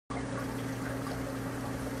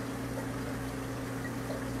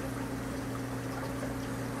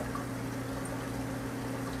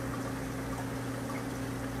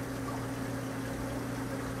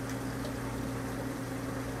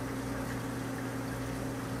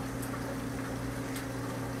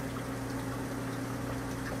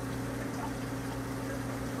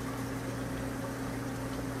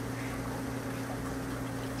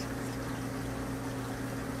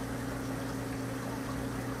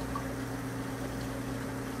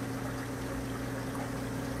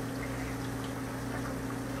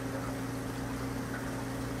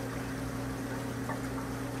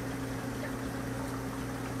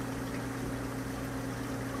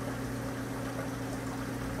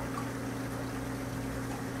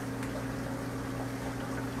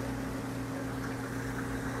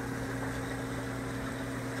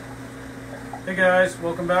Hey guys,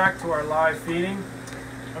 welcome back to our live feeding.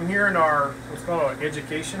 I'm here in our what's called an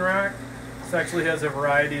education rack. This actually has a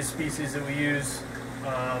variety of species that we use.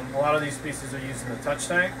 A lot of these species are used in the touch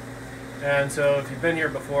tank. And so if you've been here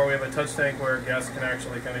before, we have a touch tank where guests can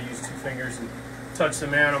actually kind of use 2 fingers and touch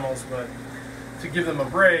some animals, but to give them a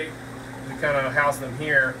break, we kind of house them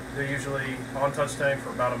here. They're usually on touch tank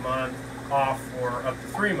for about a month, off for up to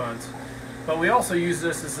 3 months. But we also use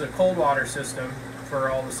this as a cold water system for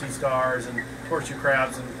all the sea stars and horseshoe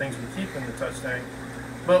crabs and the things we keep in the touch tank.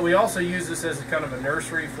 But we also use this as a kind of a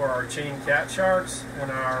nursery for our chain cat sharks and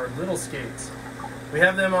our little skates. We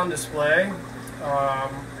have them on display.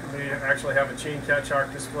 We actually have a chain cat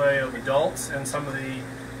shark display of adults and some of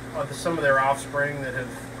their offspring that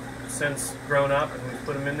have since grown up, and we've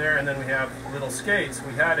put them in there. And then we have little skates.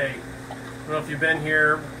 We had I don't know if you've been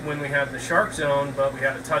here when we had the shark zone, but we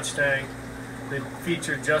had a touch tank that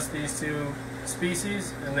featured just these 2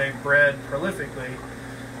 species, and they bred prolifically,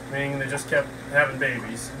 meaning they just kept having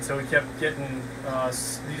babies. And so we kept getting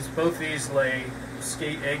both these lay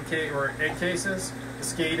skate egg cases. The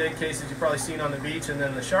skate egg cases you've probably seen on the beach, and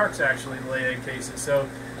then the sharks actually lay egg cases. So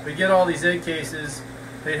we get all these egg cases,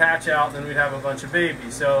 they'd hatch out, and then we'd have a bunch of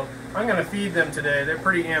babies. So I'm going to feed them today. They're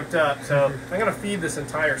pretty amped up. So I'm going to feed this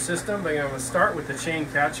entire system, but I'm going to start with the chain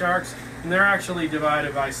cat sharks, and they're actually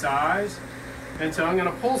divided by size. And so I'm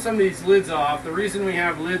going to pull some of these lids off. The reason we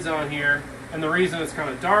have lids on here, and the reason it's kind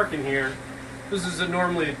of dark in here, this is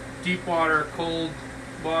normally a deep water, cold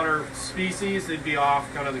water species. They'd be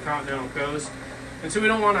off kind of the continental coast. And so we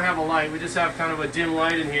don't want to have a light. We just have kind of a dim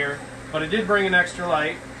light in here. But I did bring an extra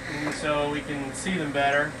light, and so we can see them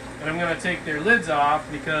better. And I'm going to take their lids off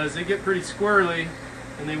because they get pretty squirrely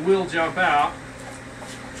and they will jump out.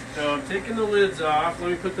 So I'm taking the lids off. Let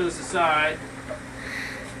me put those aside.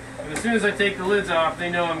 And as soon as I take the lids off,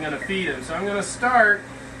 they know I'm going to feed them. So I'm going to start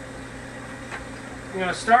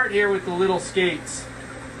here with the little skates.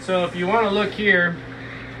 So if you want to look here,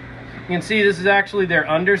 you can see this is actually their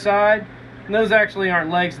underside. And those actually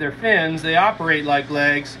aren't legs, they're fins. They operate like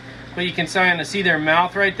legs, but you can kind of see their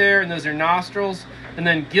mouth right there, and those are nostrils, and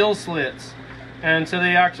then gill slits. And so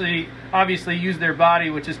they actually obviously use their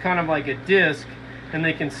body, which is kind of like a disc, and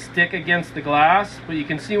they can stick against the glass. But you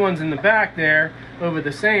can see ones in the back there over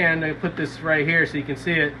the sand. I put this right here so you can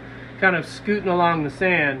see it kind of scooting along the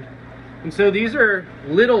sand. And so these are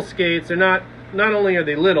little skates. They're not only are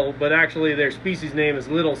they little, but actually their species name is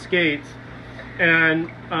little skates. And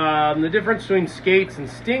the difference between skates and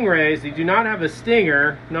stingrays, they do not have a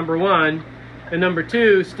stinger, number 1. And number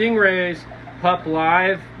 2, stingrays pup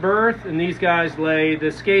live birth, and these guys lay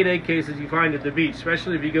the skate egg cases you find at the beach.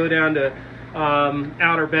 Especially if you go down to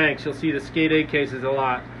Outer Banks, you'll see the skate egg cases a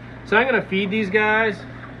lot. So I'm going to feed these guys.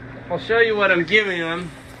 I'll show you what I'm giving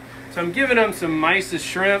them. So I'm giving them some mysis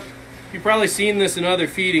shrimp. You've probably seen this in other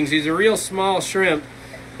feedings. These are real small shrimp,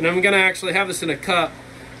 and I'm going to actually have this in a cup,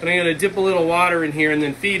 and I'm going to dip a little water in here and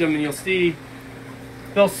then feed them, and you'll see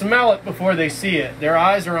they'll smell it before they see it. Their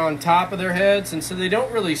eyes are on top of their heads, and so they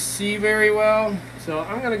don't really see very well. So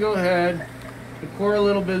I'm going to go ahead and pour a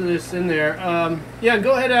little bit of this in there. Yeah,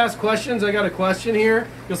 go ahead and ask questions. I got a question here.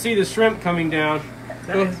 You'll see the shrimp coming down.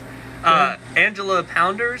 Angela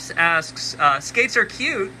Pounders asks, skates are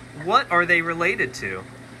cute. What are they related to?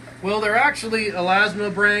 Well, they're actually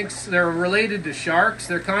elasmobranchs. They're related to sharks.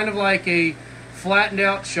 They're kind of like a flattened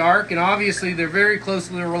out shark, and obviously they're very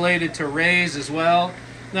closely related to rays as well.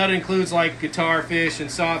 That includes like guitarfish and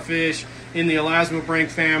sawfish in the elasmobranch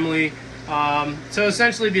family. So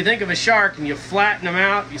essentially, if you think of a shark and you flatten them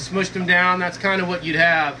out, you smush them down, that's kind of what you'd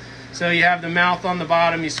have. So you have the mouth on the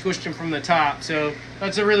bottom, you squished them from the top. So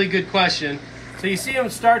that's a really good question. So you see them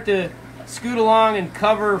start to scoot along and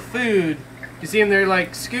cover food. You see them, they're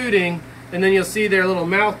like scooting, and then you'll see their little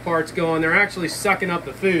mouth parts going. They're actually sucking up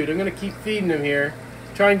the food. I'm going to keep feeding them here.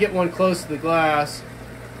 Try and get one close to the glass.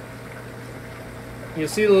 You'll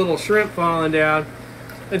see the little shrimp falling down.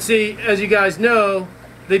 And see, as you guys know,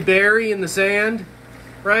 they bury in the sand,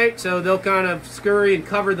 right? So they'll kind of scurry and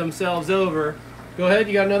cover themselves over. Go ahead,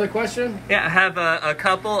 you got another question? Yeah, I have a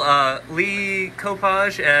couple. Lee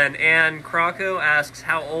Copage and Ann Crocco asks,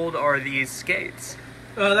 how old are these skates?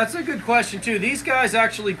 That's a good question too. These guys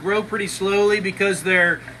actually grow pretty slowly because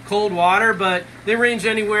they're cold water, but they range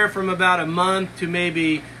anywhere from about a month to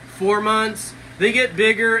maybe 4 months. They get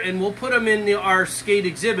bigger, and we'll put them in our skate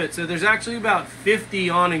exhibit. So there's actually about 50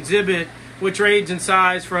 on exhibit, which range in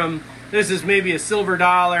size from, this is maybe a silver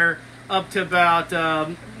dollar, up to about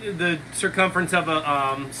the circumference of a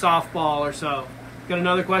softball or so. Got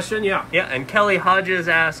another question? Yeah. Yeah, and Kelly Hodges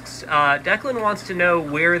asks, Declan wants to know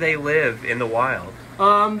where they live in the wild.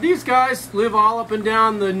 These guys live all up and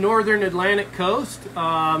down the northern Atlantic coast.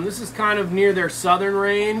 This is kind of near their southern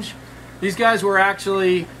range. These guys were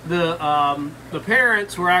actually, the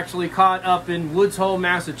parents were actually caught up in Woods Hole,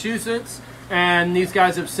 Massachusetts, and these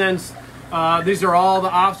guys have since, these are all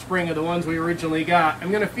the offspring of the ones we originally got. I'm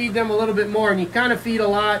going to feed them a little bit more, and you kind of feed a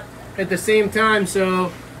lot at the same time,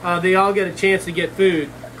 so they all get a chance to get food.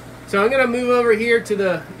 So I'm going to move over here to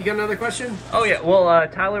the, you got another question? Oh yeah, well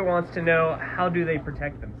Tyler wants to know, how do they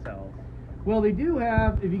protect themselves? Well, they do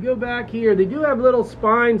have, if you go back here, they do have little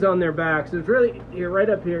spines on their backs. It's really, here, right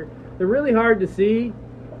up here. They're really hard to see,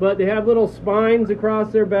 but they have little spines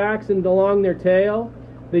across their backs and along their tail.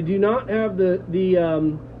 They do not have the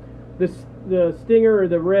stinger or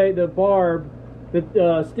the barb that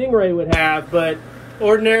stingray would have, but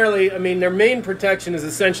ordinarily, I mean, their main protection is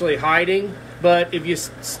essentially hiding. But if you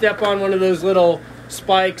step on one of those little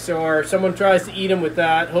spikes or someone tries to eat them with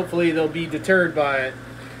that, hopefully they'll be deterred by it.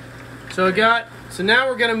 So now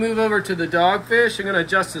we're going to move over to the dogfish. I'm going to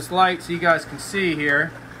adjust this light so you guys can see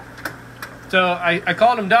here. So I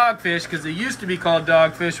called them dogfish because they used to be called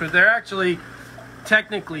dogfish, but they're actually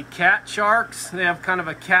technically cat sharks. They have kind of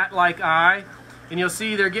a cat-like eye. And you'll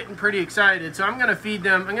see they're getting pretty excited. So I'm going to feed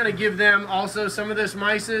them. I'm going to give them also some of this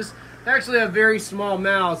mysis. They actually have very small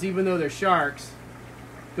mouths, even though they're sharks.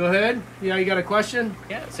 Go ahead. Yeah, you got a question?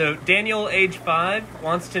 Yeah, so Daniel, age 5,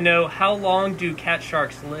 wants to know, how long do cat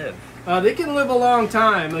sharks live? They can live a long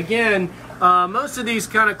time. Again, most of these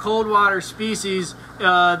kind of cold water species,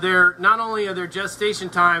 they're not only are their gestation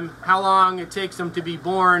time, how long it takes them to be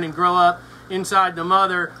born and grow up inside the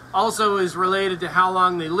mother, also is related to how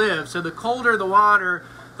long they live. So the colder the water,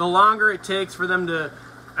 the longer it takes for them to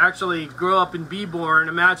actually grow up and be born.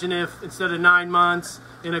 Imagine if instead of 9 months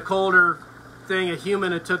in a colder thing, a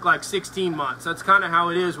human, it took like 16 months. That's kind of how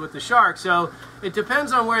it is with the shark. So it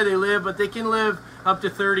depends on where they live, but they can live up to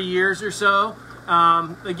 30 years or so.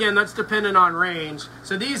 Again, that's dependent on range.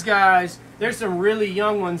 So these guys, there's some really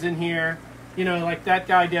young ones in here, you know, like that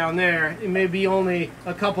guy down there. It may be only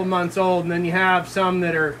a couple months old, and then you have some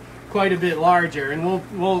that are quite a bit larger, and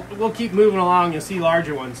we'll keep moving along. You'll see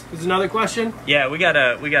larger ones. There's another question? Yeah, we got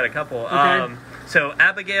a couple. Okay. So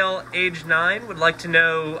Abigail, age 9, would like to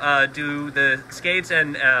know, do the skates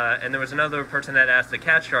and there was another person that asked, the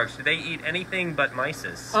cat sharks, do they eat anything but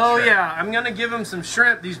mysis? Oh shrimp? Yeah, I'm gonna give them some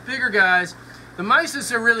shrimp. These bigger guys, the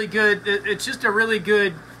mysis are really good. It's just a really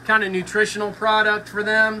good kind of nutritional product for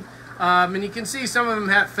them. And you can see some of them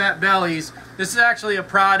have fat bellies. This is actually a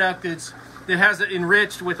product that has it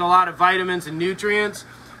enriched with a lot of vitamins and nutrients,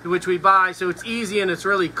 which we buy, so it's easy and it's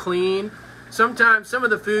really clean. Sometimes some of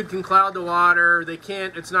the food can cloud the water. They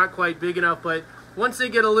can't, it's not quite big enough, but once they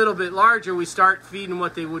get a little bit larger, we start feeding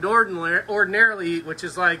what they would ordinarily eat, which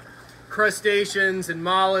is like crustaceans and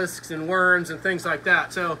mollusks and worms and things like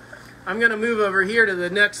that. So I'm going to move over here to the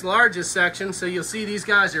next largest section, so you'll see these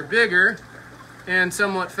guys are bigger and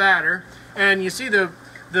somewhat fatter. And you see the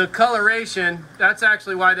coloration, that's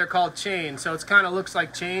actually why they're called chains. So it kind of looks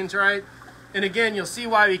like chains, right? And again, you'll see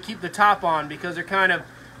why we keep the top on, because they're kind of,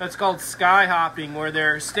 that's called sky hopping, where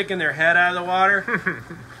they're sticking their head out of the water.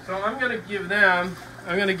 So I'm going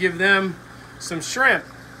to give them some shrimp.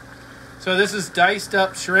 So this is diced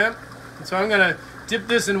up shrimp. And so I'm going to dip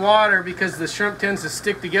this in water because the shrimp tends to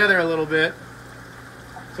stick together a little bit.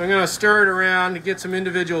 So I'm going to stir it around to get some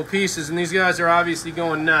individual pieces, and these guys are obviously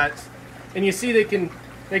going nuts. And you see they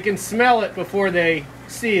can smell it before they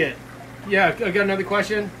see it. Yeah, I got another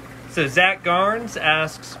question? So Zach Garnes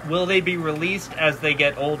asks, will they be released as they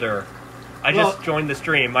get older? I just joined the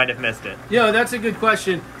stream, might have missed it. Yeah, that's a good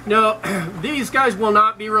question. No, these guys will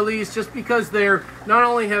not be released just because they're not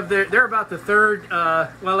only have they're about the third,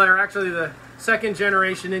 well, they're actually the second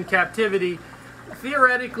generation in captivity.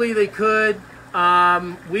 Theoretically, they could.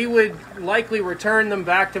 We would likely return them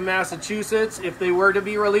back to Massachusetts if they were to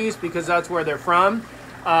be released, because that's where they're from.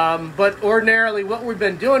 But ordinarily, what we've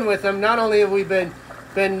been doing with them, not only have we been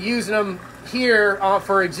using them here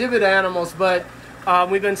for exhibit animals, but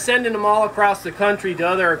we've been sending them all across the country to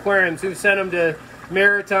other aquariums. We've sent them to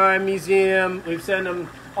Maritime Museum. We've sent them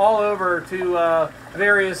all over to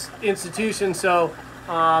various institutions, so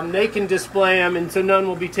they can display them, and so none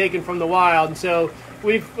will be taken from the wild. And so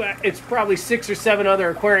it's probably 6 or 7 other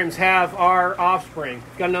aquariums have our offspring.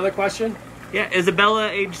 Got another question? Yeah, Isabella,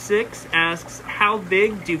 age 6, asks, how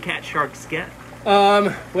big do cat sharks get?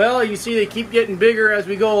 Well, you see they keep getting bigger as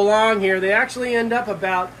we go along here. They actually end up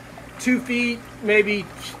about 2 feet, maybe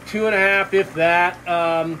 2.5, if that.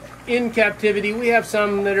 In captivity, we have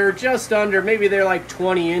some that are just under, maybe they're like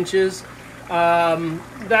 20 inches.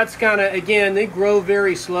 That's kind of, again, they grow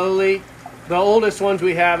very slowly. The oldest ones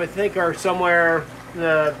we have, I think, are somewhere in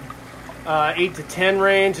the 8 to 10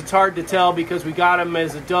 range. It's hard to tell because we got them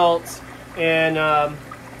as adults. And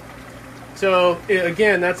so,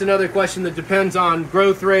 again, that's another question that depends on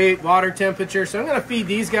growth rate, water temperature. So I'm going to feed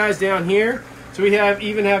these guys down here. So we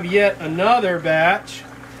even have yet another batch.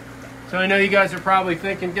 So I know you guys are probably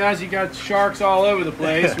thinking, guys, you got sharks all over the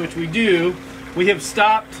place, which we do. We have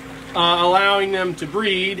stopped allowing them to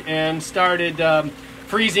breed and started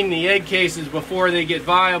freezing the egg cases before they get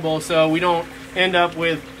viable, so we don't end up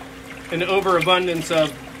with an overabundance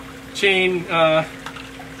of chain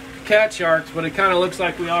cat sharks, but it kind of looks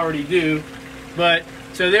like we already do. But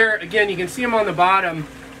so there, again, you can see them on the bottom.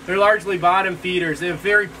 They're largely bottom feeders. They have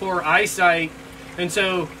very poor eyesight, and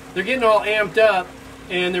so they're getting all amped up,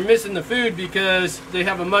 and they're missing the food because they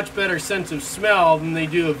have a much better sense of smell than they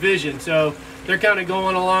do of vision. So they're kind of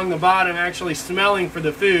going along the bottom, actually smelling for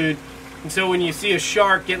the food. And so when you see a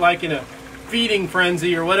shark get like in a feeding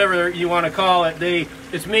frenzy or whatever you want to call it,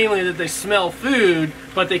 it's mainly that they smell food,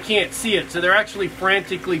 but they can't see it. So they're actually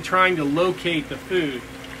frantically trying to locate the food.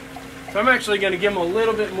 So I'm actually going to give them a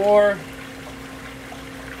little bit more.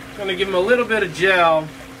 I'm going to give them a little bit of gel.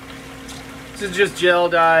 This is just gel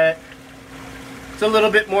diet. It's a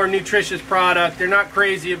little bit more nutritious product. They're not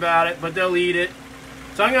crazy about it, but they'll eat it.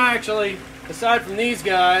 So I'm going to actually, aside from these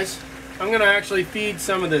guys, I'm going to actually feed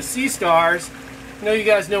some of the sea stars. I know you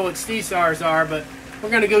guys know what sea stars are, but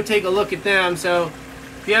we're going to go take a look at them. So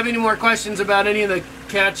if you have any more questions about any of the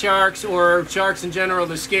cat sharks or sharks in general,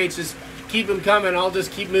 the skates, just keep them coming. I'll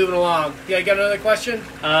just keep moving along. Yeah, you got another question?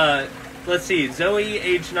 Let's see. Zoe,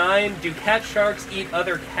 age 9. Do cat sharks eat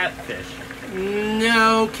other catfish?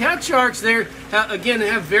 No, cat sharks, again, they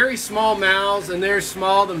have very small mouths and they're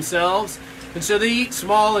small themselves. And so they eat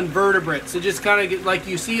small invertebrates. They just kind of, like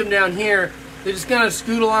you see them down here, they just kind of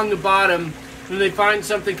scoot along the bottom and they find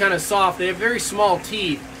something kind of soft. They have very small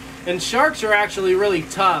teeth. And sharks are actually really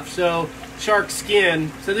tough, so shark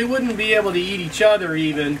skin, so they wouldn't be able to eat each other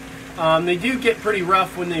even. They do get pretty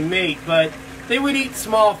rough when they mate, but they would eat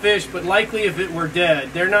small fish, but likely if it were dead.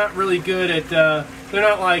 They're not really good at, they're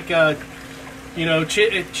not like, you know,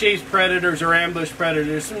 chase predators or ambush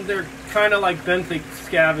predators. They're kind of like benthic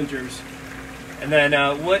scavengers. And then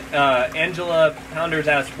Angela Pounders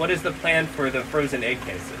asked, what is the plan for the frozen egg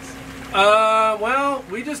cases? Well,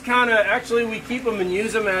 we just kind of, actually we keep them and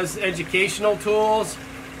use them as educational tools.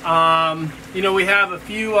 You know, we have a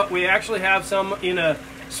few, we actually have some in a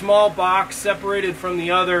small box separated from the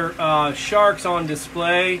other sharks on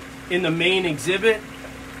display in the main exhibit.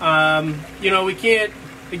 You know, we can't,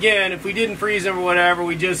 again, if we didn't freeze them or whatever,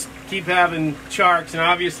 we just keep having sharks, and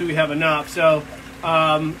obviously we have enough. So,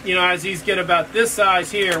 you know, as these get about this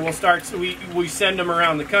size here, we'll start, we send them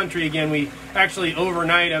around the country again. We actually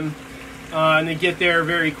overnight them, and they get there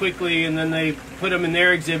very quickly, and then they put them in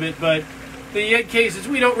their exhibit. But the egg cases,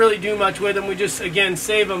 we don't really do much with them. We just, again,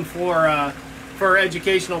 save them for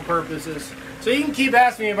educational purposes. So you can keep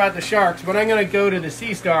asking me about the sharks, but I'm going to go to the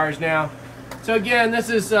sea stars now. So again, this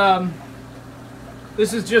is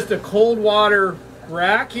just a cold water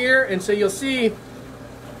rack here, and so you'll see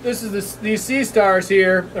this is these sea stars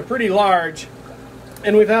here are pretty large,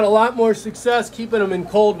 and we've had a lot more success keeping them in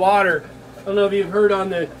cold water. I don't know if you've heard on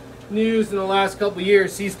the news in the last couple of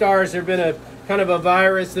years, sea stars have been a kind of a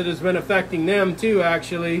virus that has been affecting them too,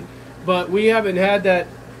 actually, but we haven't had that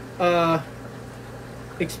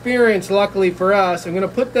experience, luckily for us. I'm going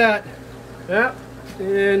to put that,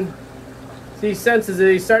 and he senses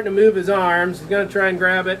it. He's starting to move his arms. He's going to try and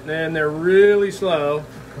grab it, and they're really slow,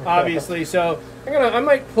 obviously. So I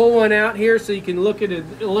might pull one out here so you can look at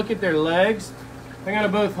it. Look at their legs. I'm going to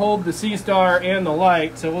both hold the sea star and the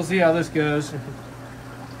light, so we'll see how this goes.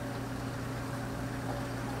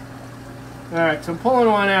 All right, so I'm pulling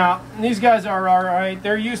one out. And these guys are all right.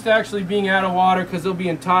 They're used to actually being out of water because they'll be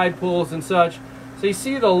in tide pools and such. So you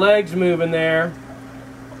see the legs moving there.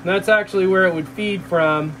 And that's actually where it would feed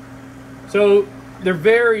from. So they're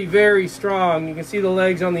very, very strong. You can see the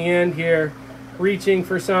legs on the end here reaching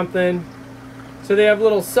for something. So they have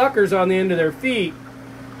little suckers on the end of their feet.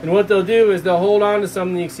 And what they'll do is they'll hold on to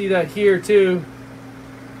something. You can see that here too,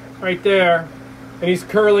 right there. And he's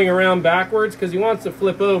curling around backwards because he wants to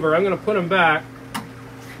flip over. I'm going to put him back.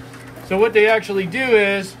 So what they actually do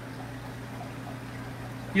is,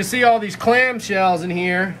 you see all these clamshells in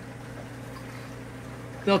here.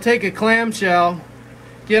 They'll take a clamshell,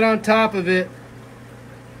 get on top of it,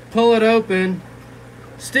 pull it open,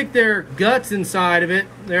 stick their guts inside of it,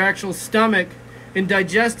 their actual stomach, and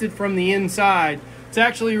digest it from the inside. It's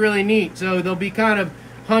actually really neat. So they'll be kind of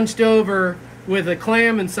hunched over with a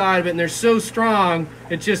clam inside of it, and they're so strong,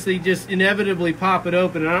 they just inevitably pop it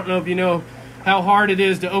open. And I don't know if you know how hard it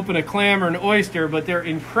is to open a clam or an oyster, but they're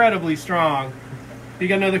incredibly strong. You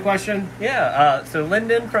got another question? Yeah, so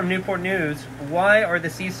Lyndon from Newport News, why are the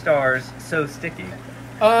sea stars so sticky?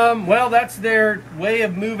 Well, that's their way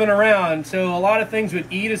of moving around. So a lot of things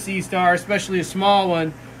would eat a sea star, especially a small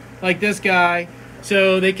one like this guy.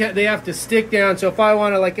 So they have to stick down. So if I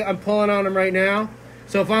want to, like I'm pulling on him right now.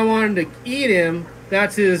 So if I wanted to eat him,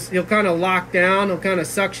 he'll kind of lock down, he'll kind of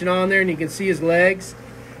suction on there, and you can see his legs.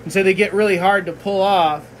 And so they get really hard to pull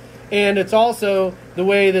off. And it's also the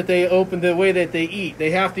way that they open, the way that they eat.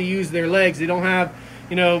 They have to use their legs. They don't have,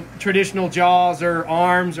 you know, traditional jaws or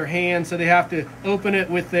arms or hands, so they have to open it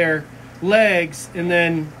with their legs and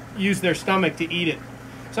then use their stomach to eat it.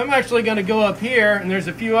 So I'm actually going to go up here, and there's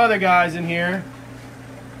a few other guys in here.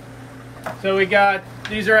 So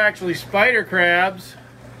these are actually spider crabs,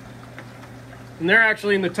 and they're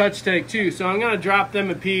actually in the touch tank too. So I'm going to drop them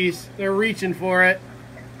a piece. They're reaching for it.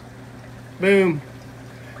 Boom.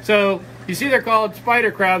 So you see they're called spider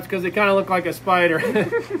crabs because they kind of look like a spider.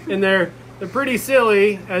 And they're pretty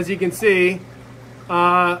silly, as you can see.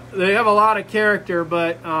 They have a lot of character,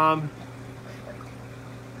 but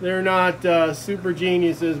they're not super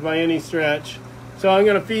geniuses by any stretch. So I'm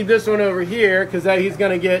going to feed this one over here because he's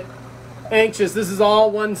going to get anxious. This is all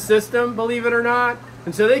one system, believe it or not.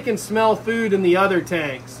 And so they can smell food in the other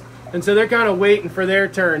tanks. And so they're kind of waiting for their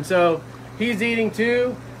turn. So he's eating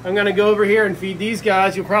too. I'm going to go over here and feed these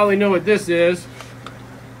guys. You'll probably know what this is.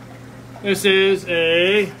 This is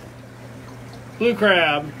a blue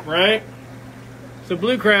crab, right? So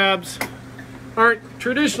blue crabs aren't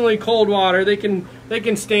traditionally cold water. They can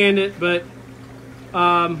stand it, but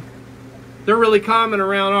they're really common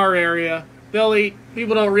around our area. They'll eat,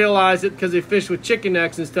 people don't realize it because they fish with chicken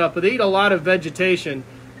necks and stuff, but they eat a lot of vegetation.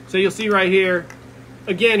 So you'll see right here,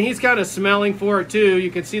 again, he's kind of smelling for it too.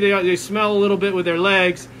 You can see they smell a little bit with their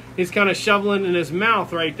legs. He's kind of shoveling in his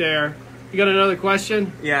mouth right there. You got another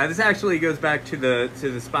question? Yeah, this actually goes back to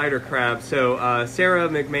the spider crab. So Sarah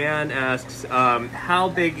McMahon asks, how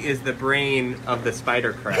big is the brain of the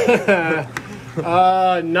spider crab?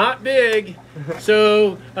 Not big.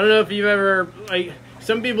 So I don't know if you've ever,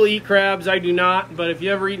 some people eat crabs, I do not, but if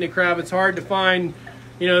you ever eaten a crab, it's hard to find,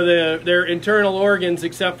 you know, their internal organs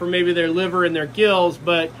except for maybe their liver and their gills,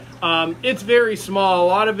 but it's very small. A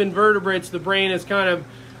lot of invertebrates, the brain is kind of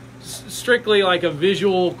strictly like a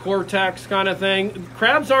visual cortex kind of thing.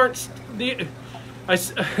 Crabs aren't, I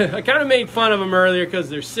kind of made fun of them earlier because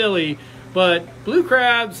they're silly, but blue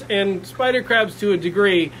crabs and spider crabs to a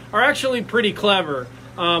degree are actually pretty clever.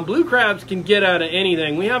 Blue crabs can get out of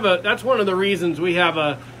anything. That's one of the reasons we have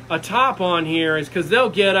a top on here, is because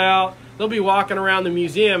they'll get out. They'll be walking around the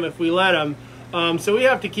museum if we let them. So we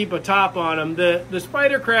have to keep a top on them. The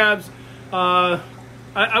spider crabs,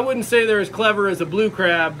 I wouldn't say they're as clever as a blue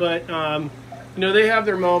crab, but you know, they have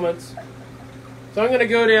their moments. So I'm going to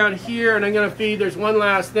go down here and I'm going to feed. There's one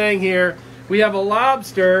last thing here. We have a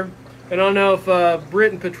lobster. I don't know if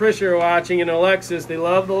Britt and Patricia are watching, and Alexis. They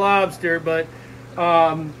love the lobster, but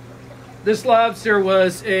this lobster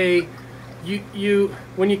was when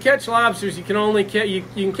you catch lobsters, you can only you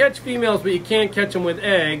can catch females, but you can't catch them with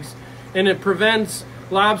eggs, and it prevents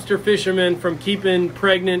lobster fishermen from keeping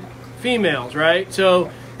pregnant females, right?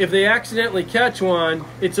 So if they accidentally catch one,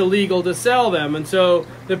 it's illegal to sell them. And so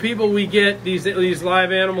the people we get these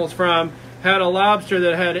live animals from had a lobster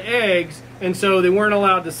that had eggs, and so they weren't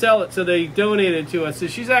allowed to sell it, so they donated to us. So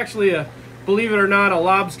she's actually believe it or not, a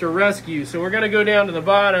lobster rescue. So we're going to go down to the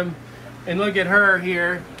bottom and look at her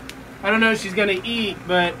here. I don't know if she's going to eat,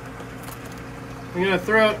 but I'm going to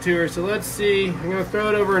throw it to her. So let's see. I'm going to throw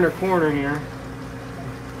it over in her corner here.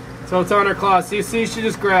 So it's on her claw. See, she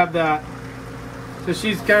just grabbed that. So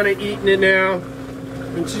she's kind of eating it now.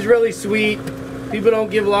 And she's really sweet. People don't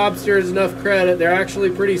give lobsters enough credit. They're actually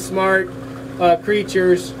pretty smart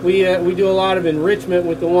creatures. We do a lot of enrichment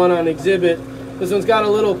with the one on exhibit. This one's got a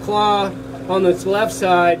little claw on this left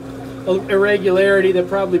side, irregularity that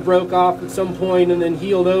probably broke off at some point and then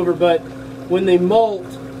healed over. But when they molt,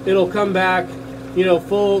 it'll come back, you know,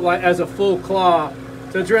 full, like as a full claw.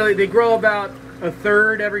 So it's really, they grow about a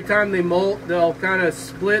third every time they molt. They'll kind of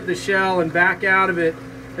split the shell and back out of it,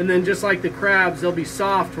 and then just like the crabs, they'll be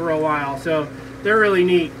soft for a while. So they're really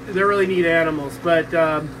neat. They're really neat animals. But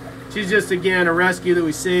she's just, again, a rescue that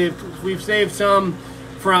we saved. We've saved some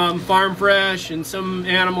from Farm Fresh and some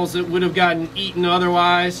animals that would have gotten eaten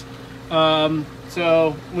otherwise.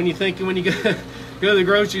 So when you go to the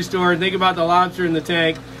grocery store and think about the lobster in the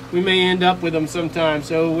tank, we may end up with them sometime.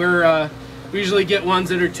 So we usually get ones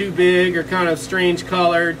that are too big or kind of strange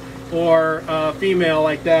colored, or a female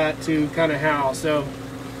like that to kind of house. So,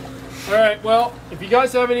 all right, well, if you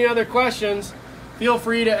guys have any other questions, feel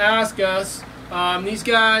free to ask us. These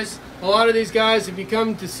guys, a lot of these guys, if you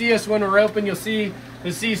come to see us when we're open, you'll see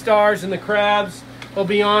the sea stars and the crabs will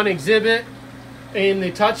be on exhibit in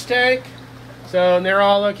the touch tank. So, and they're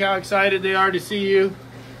all, look how excited they are to see you.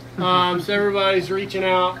 So everybody's reaching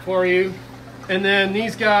out for you. And then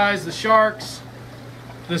these guys, the sharks,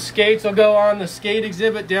 the skates will go on the skate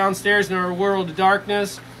exhibit downstairs in our World of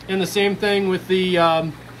Darkness. And the same thing with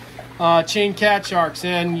the chain cat sharks.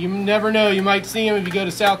 And you never know, you might see them if you go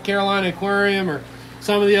to South Carolina Aquarium or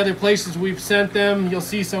some of the other places we've sent them. You'll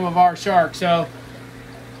see some of our sharks. So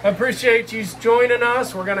I appreciate you joining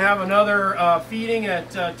us. We're going to have another feeding at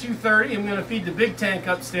 2:30. I'm going to feed the big tank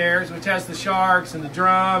upstairs, which has the sharks and the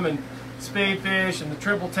drum and spadefish and the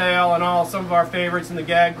triple tail and all some of our favorites in the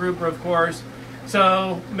gag grouper, of course.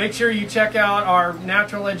 So make sure you check out our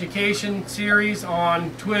natural education series on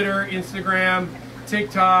Twitter, Instagram,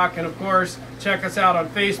 TikTok, and of course check us out on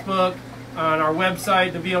Facebook, on our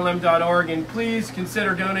website, thevlm.org, and please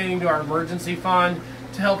consider donating to our emergency fund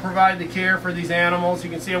to help provide the care for these animals. You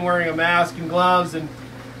can see I'm wearing a mask and gloves, and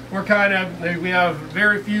we have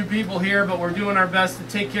very few people here, but we're doing our best to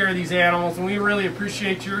take care of these animals, and we really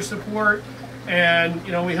appreciate your support. And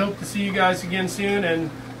we hope to see you guys again soon,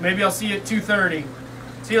 and maybe I'll see you at 2:30.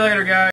 See you later, guys.